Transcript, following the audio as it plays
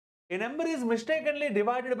A number is mistakenly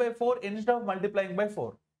divided by 4 instead of multiplying by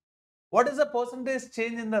 4. What is the percentage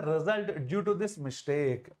change in the result due to this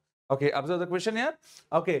mistake? Okay, observe the question here.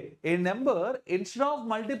 Okay, a number instead of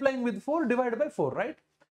multiplying with 4 divided by 4, right?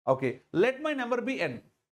 Okay, let my number be n.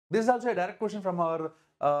 This is also a direct question from our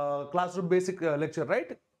classroom basic lecture,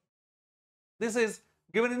 right? This is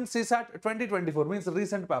given in CSAT 2024, means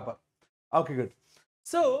recent paper. Okay, good.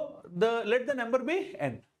 So let the number be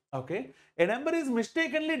n. Okay, a number is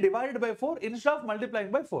mistakenly divided by 4 instead of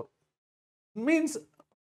multiplying by 4. Means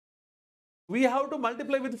we have to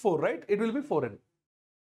multiply with 4, right? It will be 4n.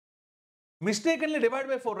 Mistakenly divided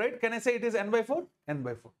by 4, right? Can I say it is n by 4? N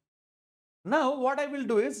by 4. Now what I will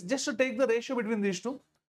do is just to take the ratio between these two.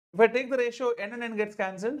 If I take the ratio n and n gets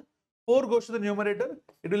cancelled, 4 goes to the numerator,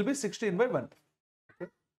 it will be 16 by 1.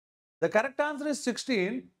 Okay. The correct answer is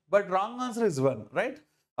 16, but wrong answer is 1, right?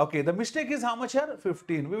 Okay, the mistake is how much here?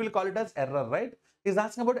 15. We will call it as error, right? He's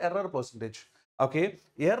asking about error percentage. Okay,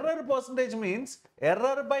 error percentage means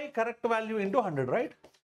error by correct value into 100, right?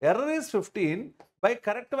 Error is 15. By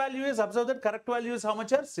correct value is, observe that correct value is how much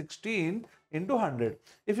here? 16 into 100.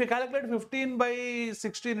 If you calculate 15 by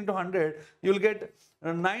 16 into 100, you will get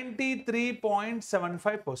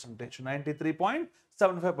 93.75%.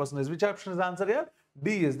 93.75%. Which option is the answer here?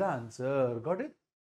 D is the answer. Got it?